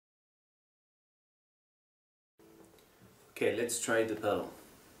Okay, let's try the pedal.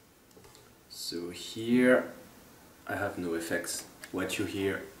 So here I have no effects. What you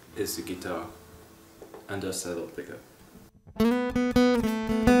hear is the guitar under saddle pickup.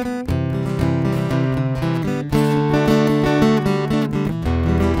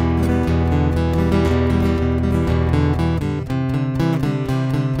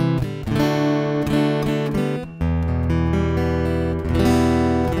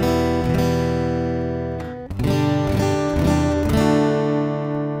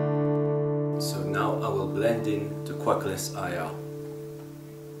 Blend in the Quackless IR.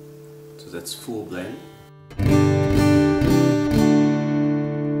 So that's full blend.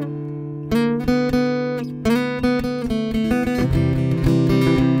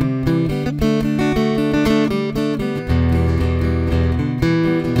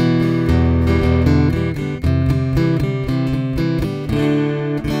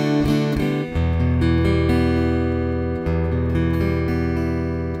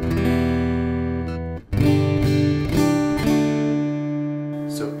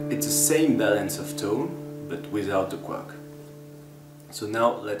 Same balance of tone, but without the quack. So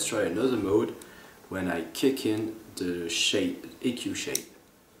now let's try another mode when I kick in the shape, EQ shape.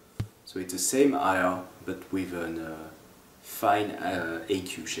 So it's the same IR but with a fine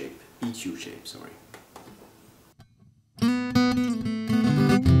EQ shape, sorry.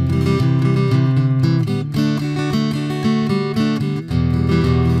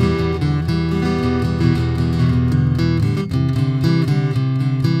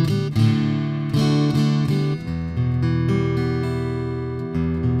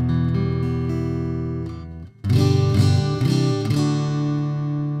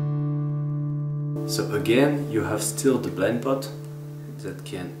 So again, you have still the blend pot that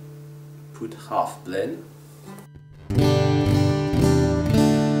can put half blend.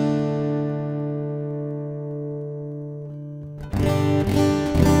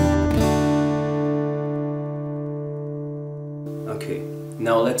 Okay,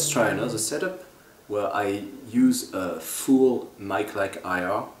 now let's try another setup where I use a full mic-like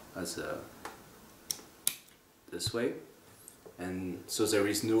IR as this way, and so there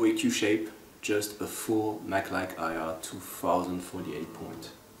is no EQ shape. Just a full mic-like IR 2048 point.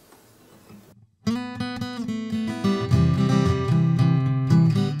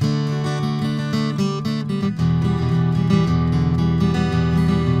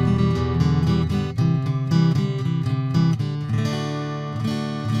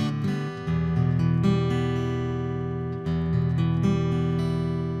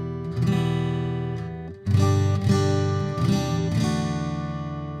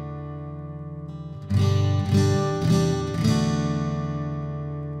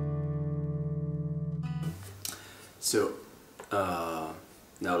 So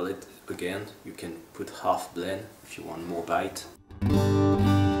now again you can put half blend if you want more bite.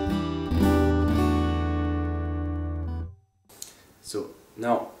 So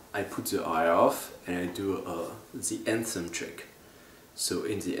now I put the IR off and I do the Anthem trick. So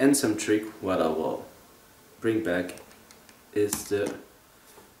in the Anthem trick what I will bring back is the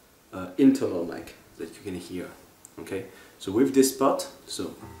internal mic that you can hear. Okay, so with this pot,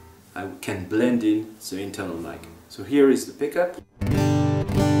 so I can blend in the internal mic. So here is the pickup.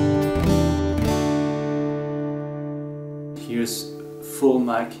 Here's full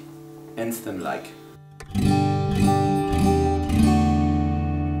mic, Anthem-like.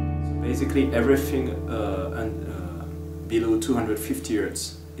 So basically everything below 250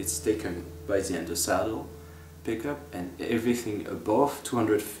 Hz is taken by the under saddle pickup, and everything above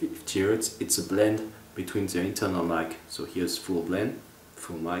 250 Hz it's a blend between the internal mic. So here's full blend,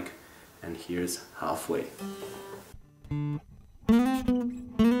 full mic, and here's halfway.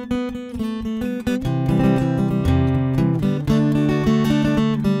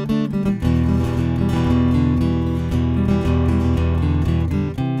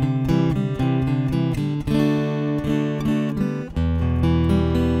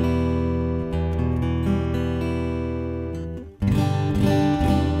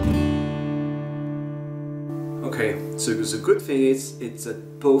 Okay, so the good thing is it's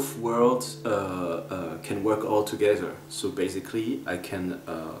that both worlds can work all together. So basically I can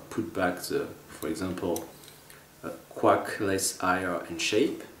put back the, for example, Quackless IR and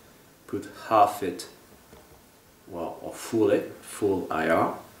shape, put half it, well, or full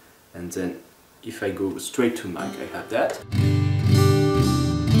IR, and then if I go straight to mic I have that,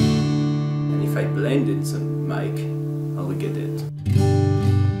 and if I blend in some mic I will get it.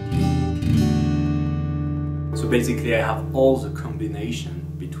 So basically I have all the combination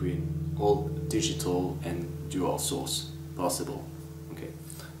between all digital and dual source possible. Okay,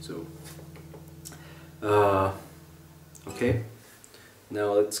 so Okay,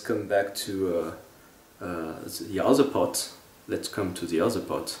 now let's come back to the other part. Let's come to the other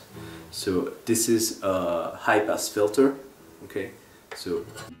part. So this is a high pass filter. Okay, so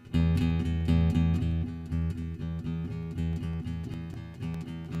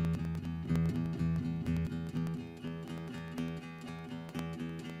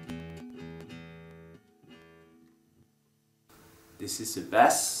this is a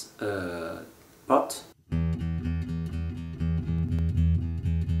bass pot.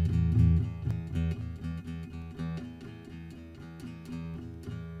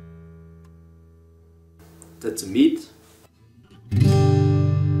 That's a mid.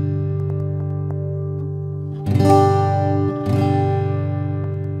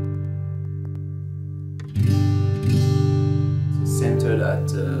 It's centered at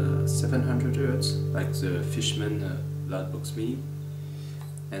 700 Hz, like the Fishman Loudbox Mini,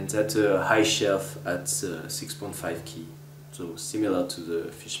 and at a high shelf at 6.5 key, so similar to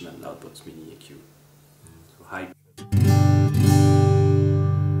the Fishman Loudbox Mini EQ. So high.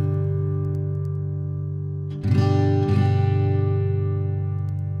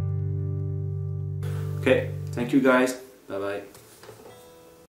 Okay, thank you guys, bye bye.